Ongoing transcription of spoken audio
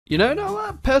You know, now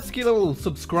that pesky little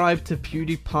subscribe to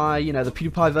PewDiePie, you know, the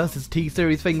PewDiePie versus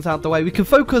T-Series things out the way, we can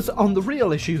focus on the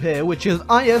real issue here, which is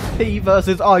ISP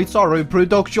versus iSorrow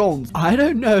Productions. I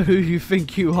don't know who you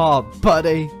think you are,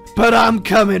 buddy, but I'm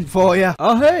coming for you.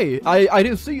 Oh, hey, I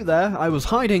didn't see you there. I was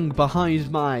hiding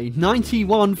behind my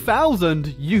 91,000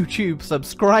 YouTube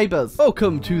subscribers.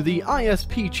 Welcome to the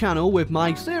ISP channel with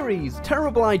my series.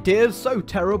 Terrible ideas, so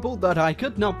terrible that I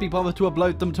could not be bothered to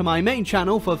upload them to my main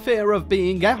channel for fear of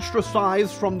being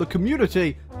ostracized from the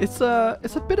community. It's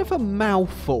a bit of a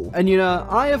mouthful. And you know,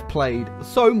 I have played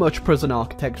so much Prison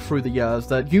Architect through the years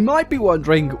that you might be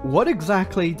wondering, what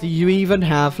exactly do you even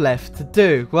have left to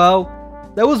do? Well,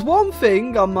 there was one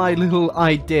thing on my little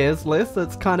ideas list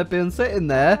that's kind of been sitting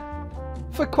there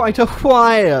for quite a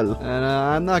while. And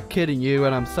I'm not kidding you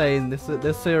when I'm saying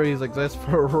this series exists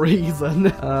for a reason.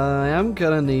 I am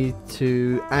gonna need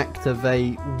to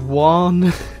activate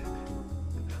one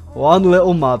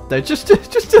little mod there. Just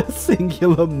a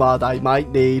singular mod I might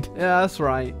need. Yeah, that's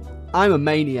right. I'm a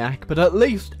maniac, but at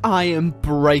least I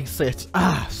embrace it.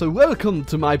 So welcome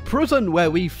to my prison where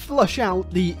we flush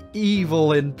out the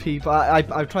evil in people.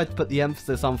 I've tried to put the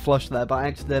emphasis on flush there, but I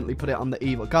accidentally put it on the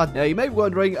evil. God, now you may be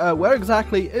wondering, where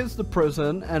exactly is the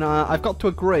prison? And I've got to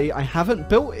agree, I haven't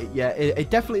built it yet. It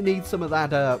definitely needs some of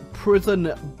that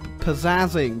prison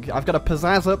pizzazzing. I've got to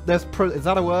pizzazz up this is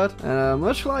that a word?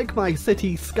 Much like my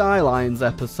City Skylines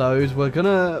episode, we're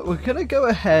gonna go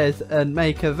ahead and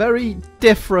make a very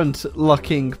different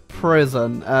looking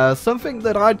prison. Something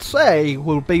that I'd say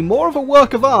will be more of a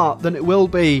work of art than it will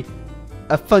be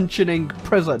a functioning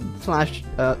prison slash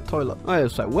toilet. Okay,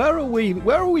 so where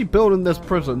are we building this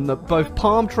prison that both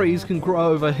palm trees can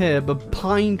grow over here but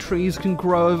pine trees can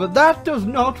grow over? That does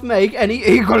not make any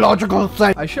ecological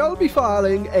sense. I shall be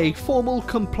filing a formal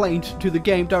complaint to the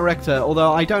game director,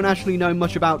 although I don't actually know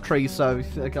much about trees, so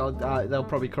they'll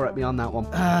probably correct me on that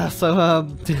one.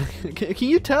 Can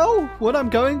you tell what I'm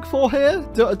going for here?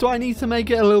 Do I need to make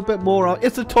it a little bit more?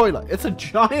 It's a toilet. It's a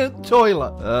giant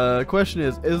toilet. Question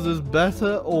is this better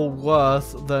or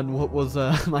worse than what was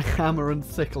my hammer and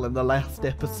sickle in the last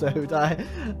episode?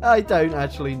 I don't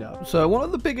actually know. So one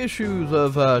of the big issues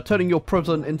of turning your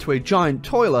prison into a giant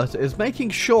toilet is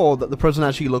making sure that the prison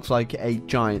actually looks like a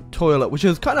giant toilet, which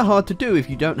is kind of hard to do if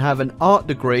you don't have an art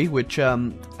degree, which I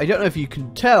don't know if you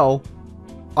can tell,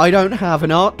 I don't have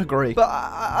an art degree, but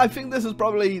I think this is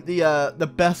probably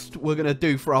the best we're gonna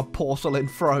do for our porcelain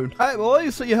throne. Hey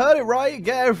boys, so you heard it right,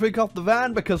 get everything off the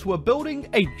van because we're building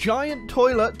a giant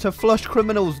toilet to flush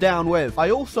criminals down with. I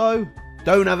also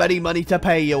don't have any money to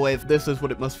pay you with. This is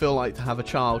what it must feel like to have a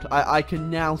child. I can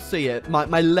now see it.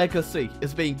 My legacy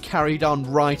is being carried on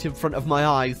right in front of my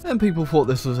eyes. And people thought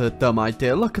this was a dumb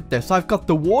idea. Look at this. I've got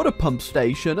the water pump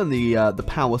station and the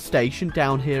power station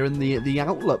down here in the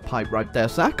outlet pipe right there.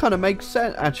 So that kind of makes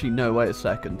sense. Actually, no, wait a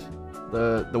second.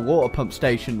 The water pump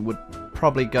station would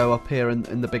probably go up here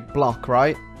in the big block,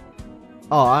 right?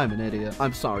 Oh, I'm an idiot.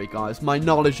 I'm sorry, guys. My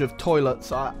knowledge of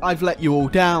toilets, I've let you all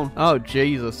down. Oh,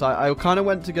 Jesus. I kind of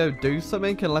went to go do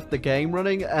something and left the game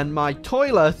running, and my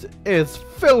toilet is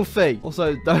filthy.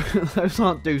 Also, those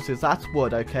aren't deuces. That's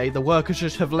wood, okay? The workers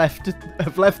just have left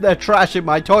their trash in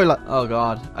my toilet. Oh,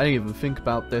 God. I didn't even think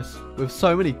about this. With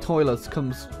so many toilets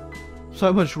comes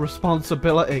so much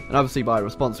responsibility. And obviously by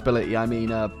responsibility, I mean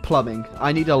plumbing.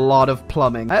 I need a lot of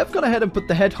plumbing. I have gone ahead and put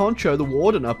the head honcho, the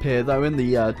warden, up here, though, in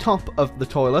the top of the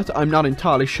toilet. I'm not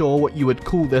entirely sure what you would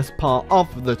call this part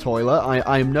of the toilet.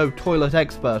 I am no toilet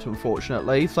expert,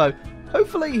 unfortunately, so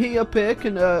hopefully he up here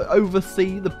can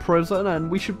oversee the prison,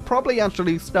 and we should probably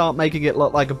actually start making it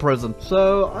look like a prison.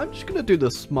 So I'm just going to do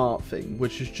the smart thing,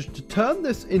 which is just to turn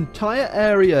this entire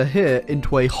area here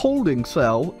into a holding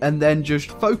cell, and then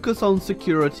just focus on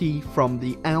security from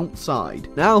the outside.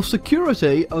 Now,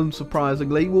 security,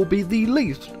 unsurprisingly, will be the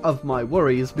least of my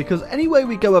worries, because any way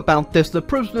we go about this, the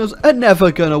prisoners are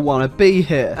never going to want to be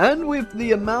here. And with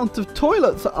the amount of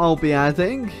toilets I'll be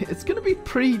adding, it's going to be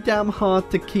pretty damn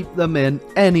hard to keep them in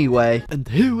anyway. And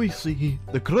here we see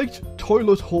the great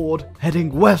toilet horde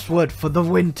heading westward for the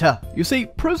winter. You see,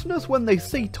 prisoners, when they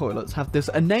see toilets, have this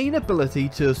innate ability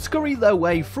to scurry their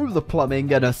way through the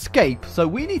plumbing and escape, so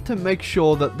we need to make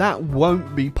sure that that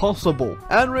won't be possible.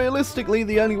 And realistically,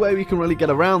 the only way we can really get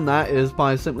around that is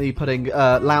by simply putting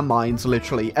landmines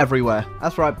literally everywhere.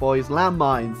 That's right, boys,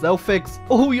 landmines. They'll fix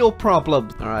all your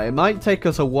problems. Alright, it might take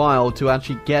us a while to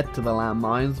actually get to the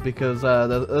landmines because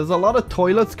there's a lot of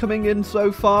toilets coming in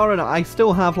so far, and I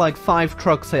still have like 5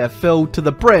 trucks here filled to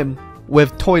the brim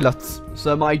with toilets.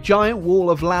 So my giant wall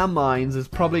of landmines is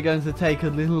probably going to take a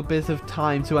little bit of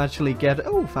time to actually get...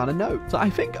 Oh, found a note. So I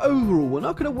think overall, we're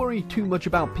not going to worry too much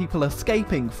about people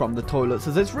escaping from the toilets,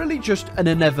 as it's really just an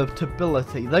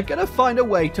inevitability. They're going to find a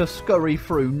way to scurry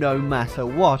through no matter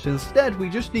what. Instead, we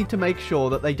just need to make sure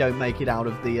that they don't make it out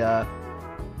of the,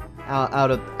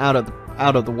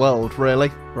 out of the world,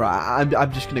 really. Right,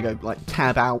 I'm just gonna go, like,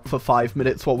 tab out for 5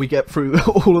 minutes while we get through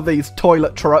all of these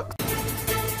toilet trucks.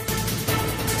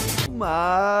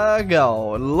 My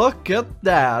god, look at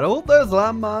that. All those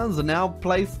landmines are now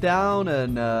placed down,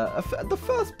 and the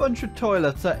first bunch of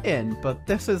toilets are in, but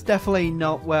this is definitely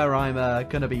not where I'm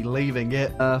gonna be leaving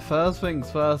it. First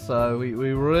things first, though, we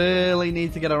really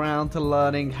need to get around to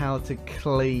learning how to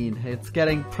clean. It's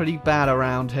getting pretty bad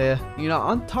around here. You know,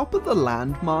 on top of the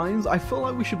landmines, I feel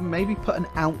like we should maybe put an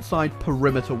outside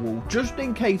perimeter wall, just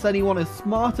in case anyone is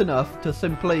smart enough to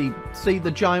simply see the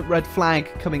giant red flag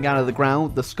coming out of the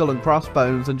ground, the skull and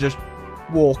crossbones, and just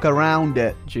walk around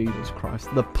it. Jesus Christ.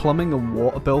 The plumbing and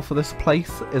water bill for this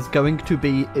place is going to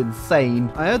be insane.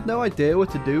 I had no idea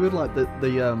what to do with, like,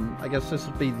 the I guess this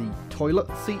would be the toilet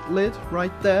seat lid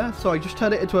right there. So I just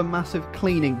turned it into a massive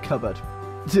cleaning cupboard.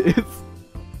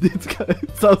 It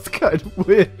sounds kind of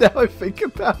weird now I think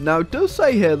about it. Now, it does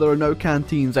say here there are no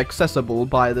canteens accessible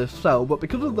by this cell, but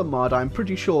because of the mod, I'm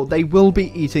pretty sure they will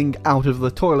be eating out of the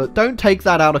toilet. Don't take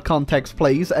that out of context,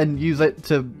 please, and use it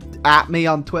to at me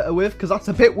on Twitter with, because that's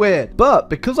a bit weird. But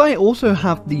because I also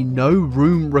have the no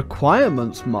room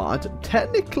requirements mod,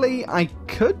 technically I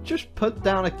could just put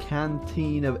down a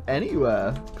canteen of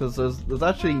anywhere, because there's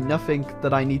actually nothing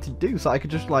that I need to do, so I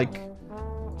could just, like,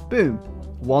 boom.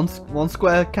 One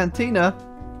square cantina.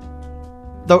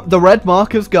 The red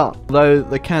marker's gone. Though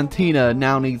the cantina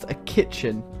now needs a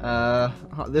kitchen.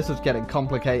 This is getting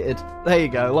complicated. There you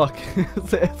go, look.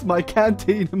 It's my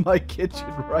canteen and my kitchen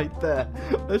right there.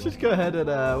 Let's just go ahead and,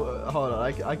 hold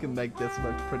on, I can make this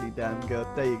look pretty damn good.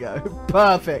 There you go.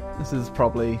 Perfect. This is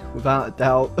probably, without a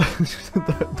doubt,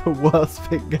 the worst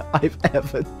thing I've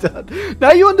ever done.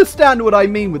 Now you understand what I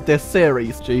mean with this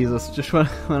series. Jesus, just when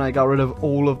I got rid of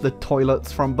all of the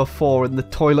toilets from before and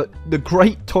the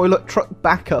great toilet truck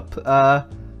backup,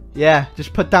 yeah,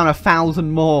 just put down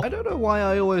 1,000 more. I don't know why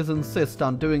I always insist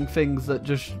on doing things that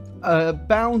just are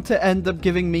bound to end up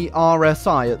giving me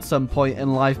RSI at some point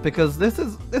in life, because this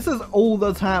is all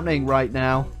that's happening right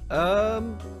now.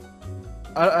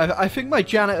 I think my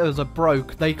janitors are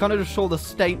broke. They kind of just saw the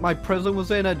state my prison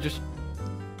was in and just...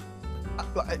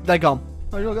 they're gone.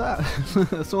 Oh, look at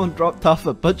that. Someone dropped off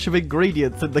a bunch of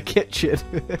ingredients in the kitchen.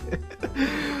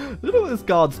 I don't know what this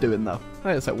guard's doing, though.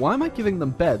 Wait a sec, why am I giving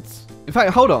them beds? In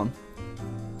fact, hold on.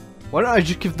 Why don't I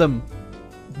just give them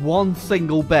one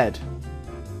single bed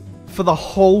for the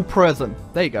whole prison?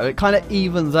 There you go. It kind of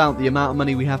evens out the amount of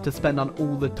money we have to spend on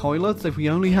all the toilets if we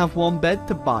only have one bed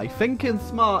to buy. Thinking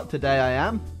smart today, I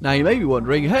am. Now, you may be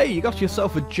wondering, hey, you got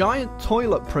yourself a giant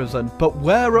toilet prison, but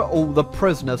where are all the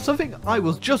prisoners? Something I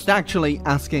was just actually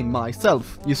asking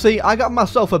myself. You see, I got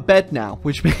myself a bed now,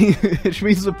 which means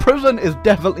the prison is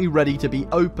definitely ready to be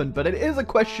opened, but it is a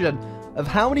question of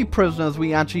how many prisoners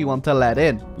we actually want to let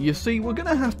in. You see, we're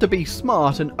gonna have to be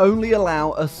smart and only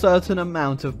allow a certain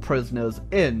amount of prisoners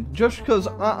in, just because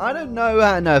I don't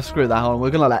know. No, screw that. Hold on, we're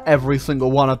gonna let every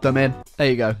single one of them in. There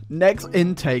you go. Next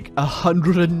intake,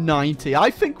 190.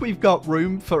 I think we've got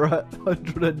room for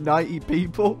 190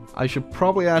 people. I should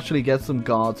probably actually get some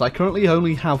guards. I currently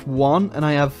only have one, and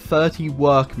I have 30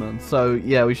 workmen. So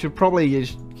yeah, we should probably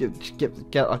just get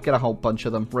a whole bunch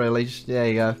of them. Really, just, there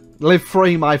you go. Live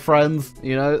free, my friends.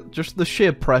 You know, just the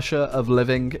sheer pressure of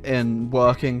living and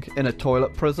working in a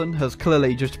toilet prison has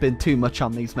clearly just been too much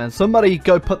on these men. Somebody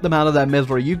go put them out of their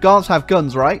misery. You guys have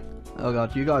guns, right? Oh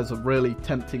god, you guys are really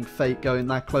tempting fate going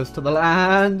that close to the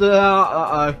land.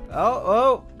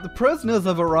 Oh, the prisoners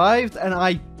have arrived, and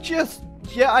I just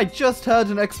heard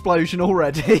an explosion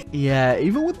already. Yeah,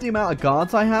 even with the amount of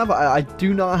guards I have, I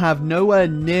do not have nowhere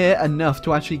near enough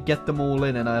to actually get them all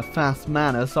in a fast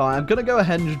manner. So I'm going to go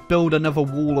ahead and just build another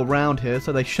wall around here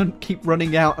so they shouldn't keep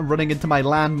running out and running into my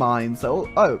landmines.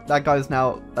 Oh, that guy's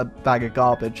now a bag of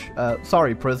garbage.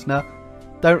 Sorry, prisoner.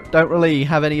 Don't really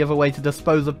have any other way to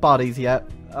dispose of bodies yet.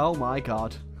 Oh my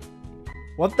god.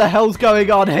 What the hell's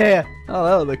going on here?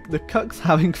 Oh, the cuck's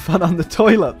having fun on the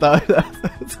toilet, though.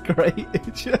 That's great.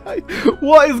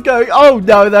 What is going... Oh,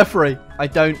 no, they're free. I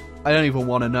don't even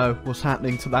want to know what's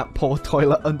happening to that poor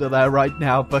toilet under there right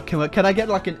now. But can I get,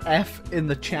 like, an F in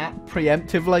the chat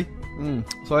preemptively?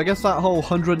 So I guess that whole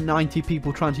 190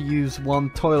 people trying to use one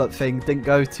toilet thing didn't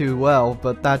go too well,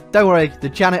 but don't worry, the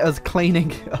janitor's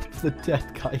cleaning up the dead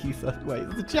guy. Wait,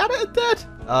 is the janitor dead?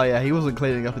 Oh yeah, he wasn't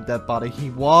cleaning up a dead body. He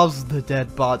was the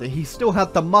dead body. He still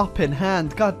had the mop in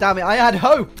hand. God damn it, I had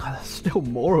hope. Oh, there's still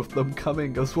more of them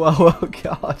coming as well. Oh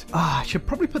god. I should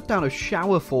probably put down a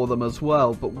shower for them as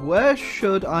well, but where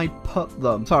should I put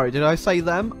them? Sorry, did I say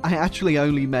them? I actually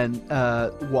only meant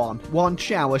one. One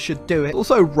shower should do it.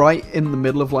 Also right in the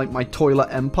middle of like my toilet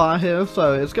empire here,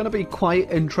 so it's going to be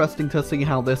quite interesting to see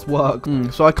how this works.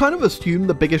 So I kind of assumed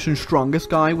the biggest and strongest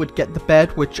guy would get the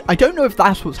bed, which I don't know if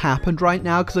that's what's happened right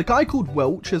now, because a guy called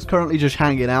Welch is currently just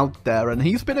hanging out there, and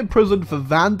he's been imprisoned for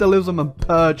vandalism and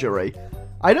perjury.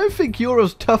 I don't think you're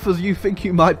as tough as you think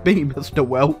you might be, Mr.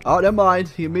 Welch. Oh, never mind.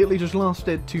 He immediately just lost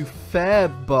it to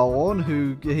Fairborn,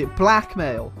 who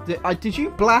blackmail. Did you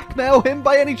blackmail him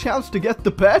by any chance to get the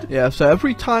bed? Yeah, so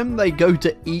every time they go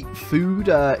to eat food,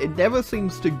 it never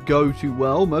seems to go too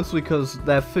well, mostly because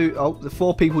their food... Oh, the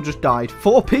 4 people just died.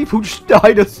 4 people just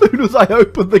died as soon as I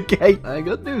opened the gate.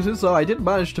 Good news is, though, I did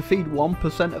manage to feed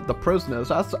 1% of the prisoners.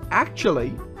 That's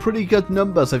actually pretty good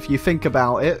numbers if you think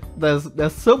about it.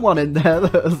 There's someone in there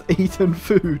that has eaten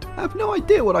food. I have no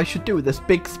idea what I should do with this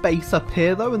big space up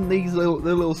here though, and the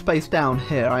little space down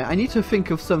here. I need to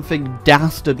think of something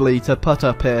dastardly to put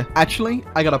up here. Actually,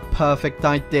 I got a perfect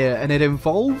idea, and it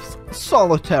involves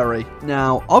solitary.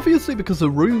 Now, obviously because the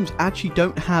rooms actually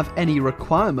don't have any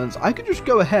requirements, I could just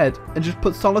go ahead and just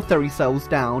put solitary cells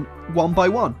down one by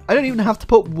one. I don't even have to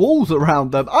put walls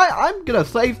around them. I'm gonna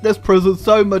save this prison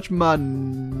so much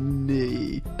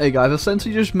money. Hey guys, I've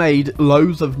essentially just made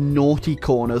loads of naughty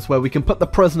corners where we can put the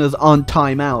prisoners on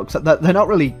timeout, except that they're not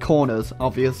really corners,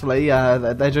 obviously.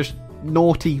 They're just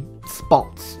naughty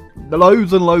spots.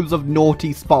 Loads and loads of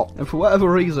naughty spots. And for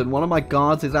whatever reason, one of my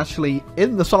guards is actually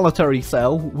in the solitary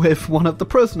cell with one of the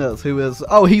prisoners who is...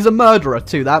 Oh, he's a murderer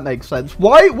too. That makes sense.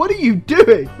 Why? What are you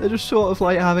doing? They're just sort of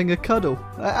like having a cuddle.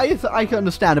 I can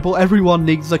understandable. Everyone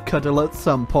needs a cuddle at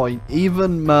some point.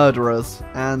 Even murderers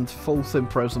and false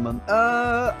imprisonment.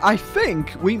 I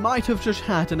think we might have just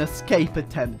had an escape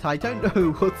attempt. I don't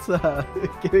know what's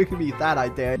giving me that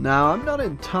idea. Now, I'm not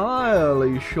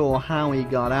entirely sure how he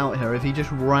got out here. If he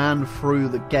just ran through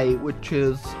the gate, which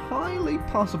is highly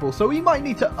possible. So we might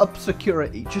need to up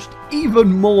security, just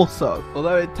even more so.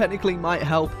 Although it technically might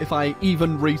help if I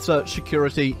even research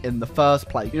security in the first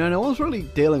place. You know, no one's really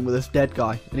dealing with this dead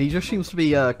guy, and he just seems to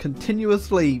be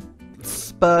continuously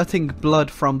spurting blood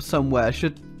from somewhere.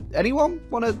 Should anyone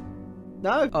want to...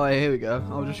 No? Oh, here we go.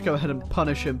 I'll just go ahead and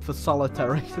punish him for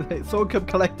solitary. Someone come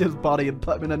collect his body and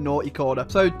put him in a naughty corner.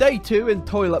 So, day 2 in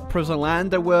Toilet Prison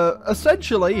Land, we're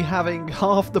essentially having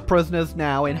half the prisoners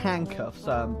now in handcuffs.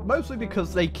 Mostly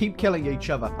because they keep killing each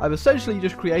other. I've essentially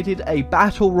just created a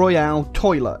Battle Royale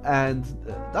toilet, and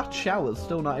that shower's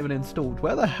still not even installed.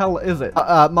 Where the hell is it?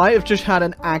 Might have just had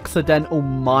an accidental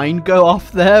mine go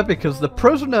off there, because the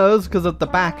prisoners, because of the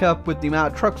backup with the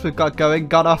amount of trucks we've got going,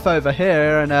 got off over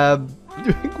here, and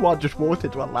one just walked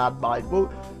into a landmine.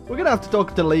 Well, we're gonna have to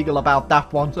talk to legal about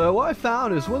that one. So what I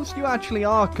found is once you actually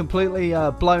are completely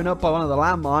blown up by one of the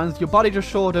landmines, your body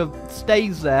just sort of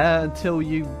stays there until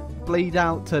you bleed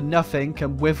out to nothing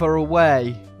and wither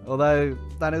away. Although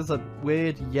that is a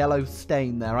weird yellow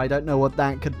stain there. I don't know what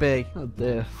that could be. Oh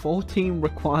dear. 14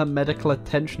 require medical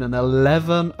attention and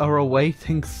 11 are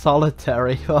awaiting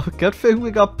solitary. Well, good thing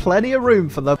we got plenty of room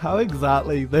for them. How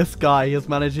exactly this guy is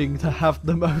managing to have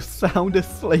the most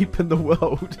soundest sleep in the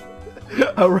world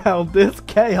around this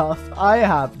chaos, I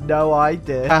have no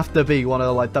idea. Have to be one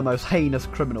of like the most heinous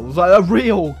criminals, like a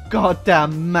real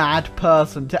goddamn mad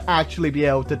person to actually be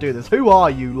able to do this. Who are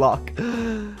you, Luck?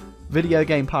 Video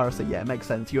game piracy, yeah, makes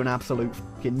sense. You're an absolute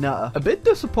fucking nutter. A bit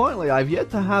disappointingly, I've yet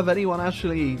to have anyone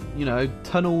actually, you know,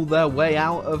 tunnel their way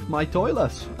out of my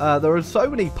toilets. There are so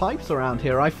many pipes around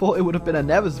here, I thought it would have been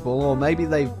inevitable, or maybe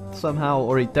they've somehow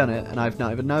already done it and I've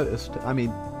not even noticed. I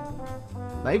mean,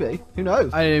 maybe. Who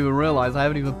knows? I didn't even realize I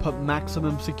haven't even put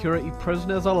maximum security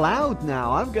prisoners allowed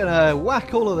now. I'm gonna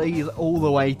whack all of these all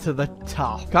the way to the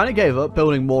top. Kind of gave up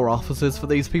building more offices for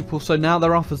these people, so now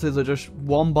their offices are just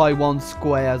 1x1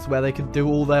 squares where they can do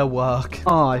all their work.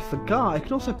 Oh, I forgot. I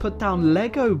can also put down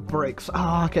Lego bricks.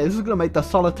 Ah, okay, this is gonna make the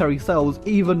solitary cells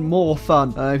even more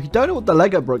fun. If you don't know what the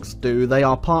Lego bricks do, they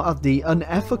are part of the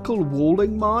unethical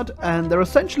walling mod, and they're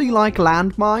essentially like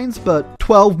landmines, but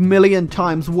 12 million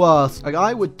times worse. Like,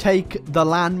 I would take the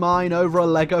landmine over a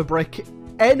Lego brick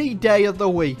any day of the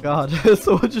week. God,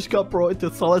 someone just got brought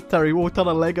into solitary, walked on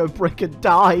a Lego brick and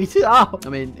died. Oh. I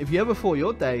mean, if you ever thought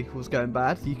your day was going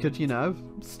bad, you could, you know,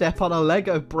 step on a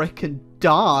Lego brick and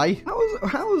die.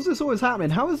 How is this always happening?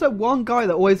 How is there one guy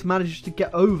that always manages to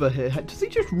get over here? Does he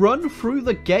just run through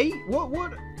the gate?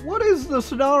 What is the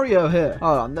scenario here?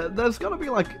 Hold on, there's gotta be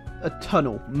like a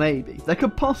tunnel, maybe. There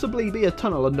could possibly be a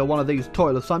tunnel under one of these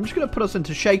toilets, so I'm just going to put us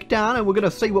into shakedown, and we're going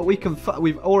to see what we can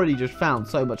we've already just found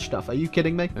so much stuff. Are you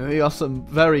kidding me? We got some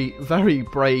very, very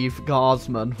brave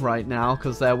guardsmen right now,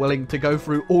 because they're willing to go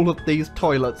through all of these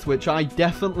toilets, which I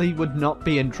definitely would not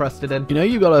be interested in. You know,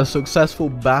 you got a successful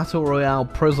Battle Royale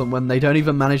prison when they don't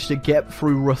even manage to get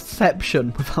through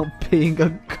reception without being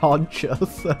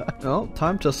unconscious. Well,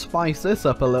 time to spice this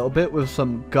up a little bit with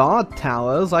some guard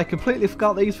towers. I completely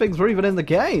forgot these things were even in the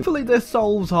game. Hopefully this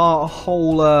solves our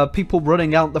whole people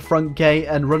running out the front gate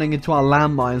and running into our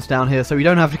landmines down here, so we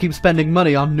don't have to keep spending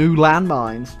money on new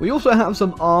landmines. We also have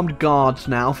some armed guards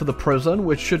now for the prison,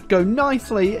 which should go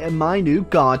nicely in my new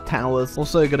guard towers.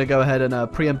 Also gonna go ahead and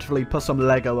preemptively put some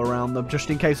Lego around them, just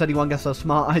in case anyone gets a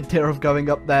smart idea of going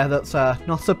up there that's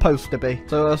not supposed to be.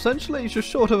 So essentially it's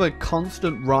just sort of a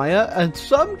constant riot, and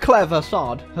some clever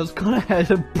sod has gone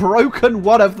ahead and broken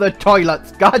one of the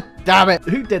toilets. God damn it.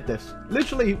 Who did this?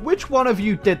 Literally, which one of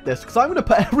you did this? Because I'm going to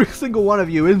put every single one of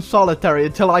you in solitary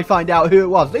until I find out who it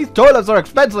was. These toilets are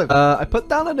expensive. I put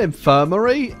down an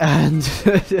infirmary, and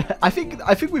I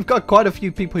think we've got quite a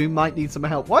few people who might need some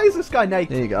help. Why is this guy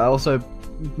naked? There you go. I also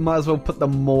might as well put the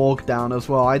morgue down as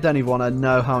well. I don't even want to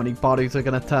know how many bodies are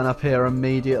going to turn up here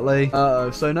immediately.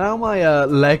 So now my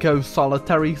Lego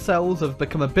solitary cells have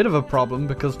become a bit of a problem,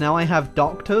 because now I have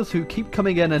doctors who keep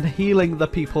coming in and healing the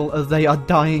people as they are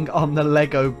dying on the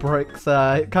Lego bricks.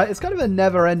 It's kind of a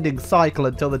never-ending cycle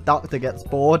until the doctor gets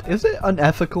bored. Is it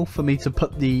unethical for me to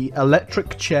put the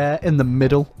electric chair in the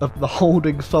middle of the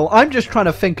holding cell? I'm just trying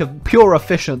to think of pure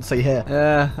efficiency here.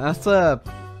 Yeah, that's a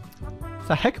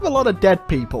heck of a lot of dead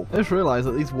people. I just realized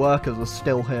that these workers are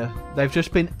still here. They've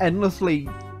just been endlessly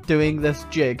doing this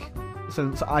jig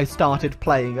since I started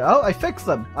playing. Oh, I fixed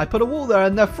them. I put a wall there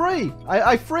and they're free.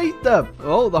 I freed them.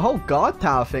 Oh, the whole guard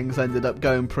tower thing's ended up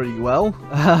going pretty well.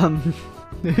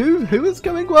 Who is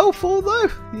going well for though?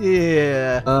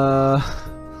 Yeah.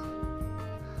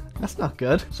 That's not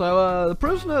good. So the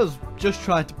prisoners just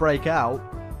tried to break out.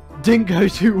 Didn't go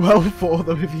too well for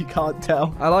them, if you can't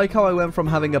tell. I like how I went from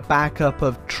having a backup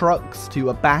of trucks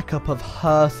to a backup of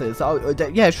hearses. Oh,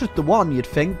 yeah, it's just the one, you'd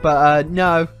think, but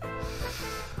no.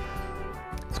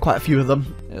 It's quite a few of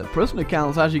them. Yeah, the prisoner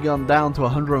count's actually gone down to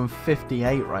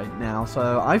 158 right now,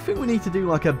 so I think we need to do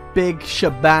like a big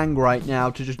shebang right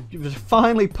now to just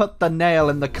finally put the nail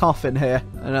in the coffin here.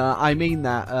 And I mean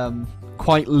that,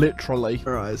 quite literally.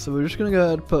 Alright, so we're just gonna go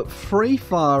ahead and put Free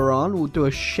Fire on. We'll do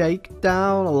a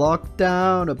shakedown, a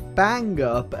lockdown, a bang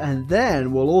up, and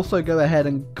then we'll also go ahead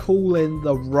and call in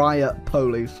the riot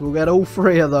police. We'll get all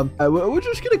three of them. We're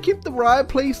just gonna keep the riot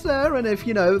police there, and if,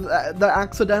 you know, that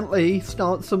accidentally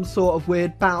starts some sort of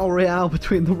weird battle royale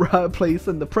between the riot police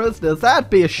and the prisoners,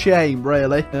 that'd be a shame,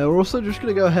 really. We're also just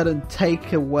gonna go ahead and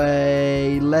take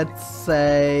away, let's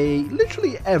say,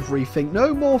 literally everything.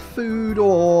 No more food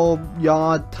or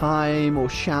yard time or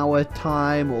shower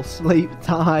time or sleep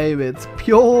time. It's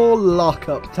pure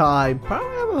lockup time.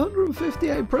 Apparently I have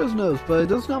 158 prisoners, but it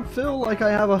does not feel like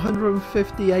I have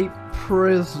 158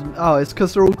 prison. Oh, it's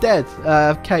because they're all dead.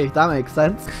 Okay, that makes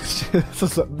sense. This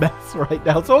is a mess right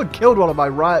now. Someone killed one of my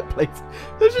riot police.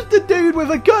 There's just a dude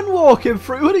with a gun walking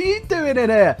through. What are you doing in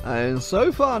here? And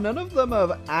so far, none of them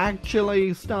have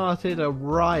actually started a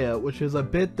riot, which is a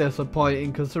bit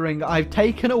disappointing considering I've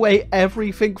taken away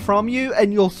everything from you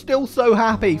and you're still so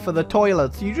happy for the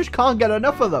toilets. You just can't get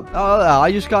enough of them. Oh,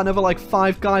 I just got another like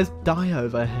 5 guys die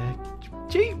over here.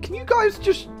 Gee, can you guys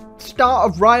just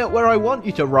start a riot where I want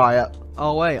you to riot?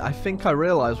 Oh wait, I think I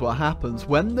realize what happens.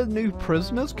 When the new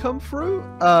prisoners come through,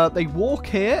 they walk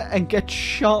here and get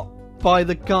shot by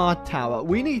the guard tower.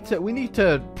 We need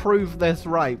to prove this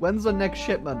right. When's the next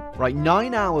shipment? Right,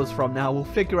 9 hours from now, we'll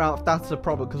figure out if that's a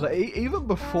problem. Because even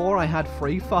before I had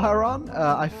Free Fire on,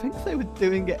 I think they were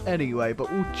doing it anyway,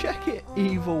 but we'll check it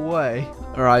either way.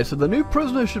 Alright, so the new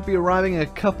prisoners should be arriving in a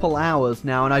couple hours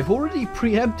now, and I've already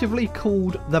preemptively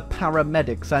called the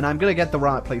paramedics, and I'm gonna get the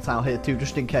riot police out here too,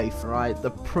 just in case. Alright, the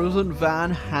prison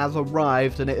van has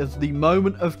arrived, and it is the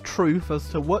moment of truth as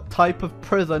to what type of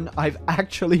prison I've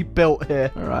actually built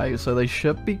here. Alright, so they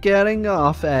should be getting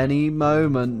off any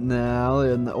moment now,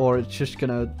 or it's just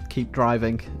gonna keep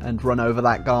driving and run over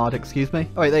that guard, excuse me.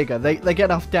 Oh wait, there you go. They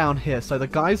get off down here. So the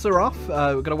guys are off.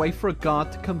 We're gonna wait for a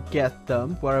guard to come get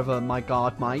them, wherever my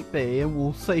guard might be, and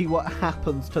we'll see what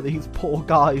happens to these poor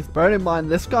guys. Bearing in mind,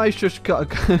 this guy's just gone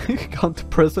to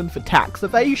prison for tax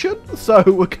evasion, so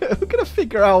we're gonna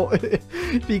figure out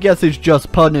if he gets his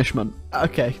just punishment.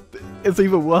 Okay, it's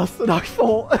even worse than I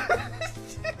thought.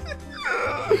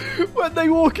 When they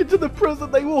walk into the prison,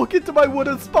 they walk into my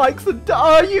wooden spikes and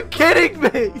die. Are you kidding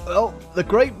me? Well, the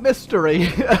great mystery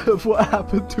of what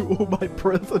happened to all my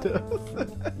prisoners.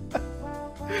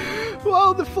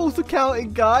 Well, the false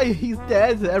accounting guy, he's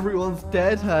dead. Everyone's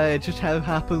dead. It just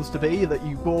happens to be that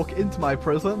you walk into my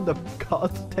prison, the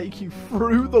guards take you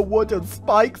through the wooden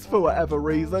spikes for whatever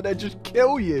reason and just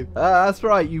kill you. That's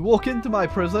right. You walk into my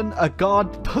prison, a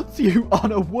guard puts you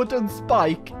on a wooden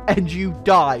spike, and you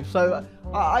die. So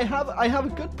I have a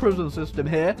good prison system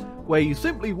here where you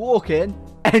simply walk in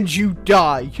and you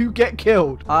die. You get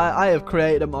killed. I have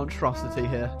created a monstrosity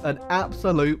here. An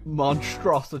absolute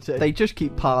monstrosity. They just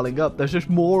keep piling up. There's just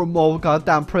more and more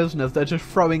goddamn prisoners they're just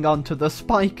throwing onto the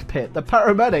spike pit. The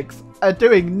paramedics are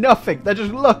doing nothing. They're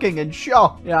just looking in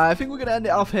shock. Yeah, I think we're going to end it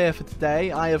off here for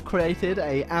today. I have created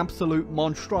a absolute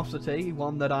monstrosity,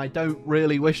 one that I don't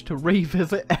really wish to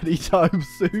revisit anytime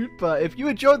soon. But if you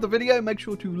enjoyed the video, make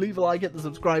sure to leave a like, hit the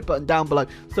subscribe button down below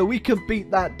so we can beat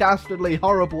that dastardly,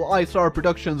 horrible iStar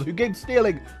Productions who keeps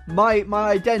stealing my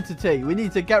identity. We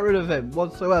need to get rid of him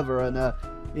whatsoever. And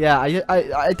yeah,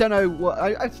 I don't know what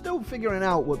I'm still figuring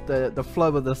out what the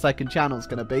flow of the second channel is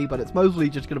going to be, but it's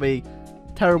mostly just going to be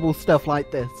terrible stuff like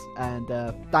this, and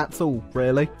that's all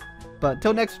really. But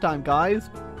till next time, guys,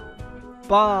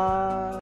 bye.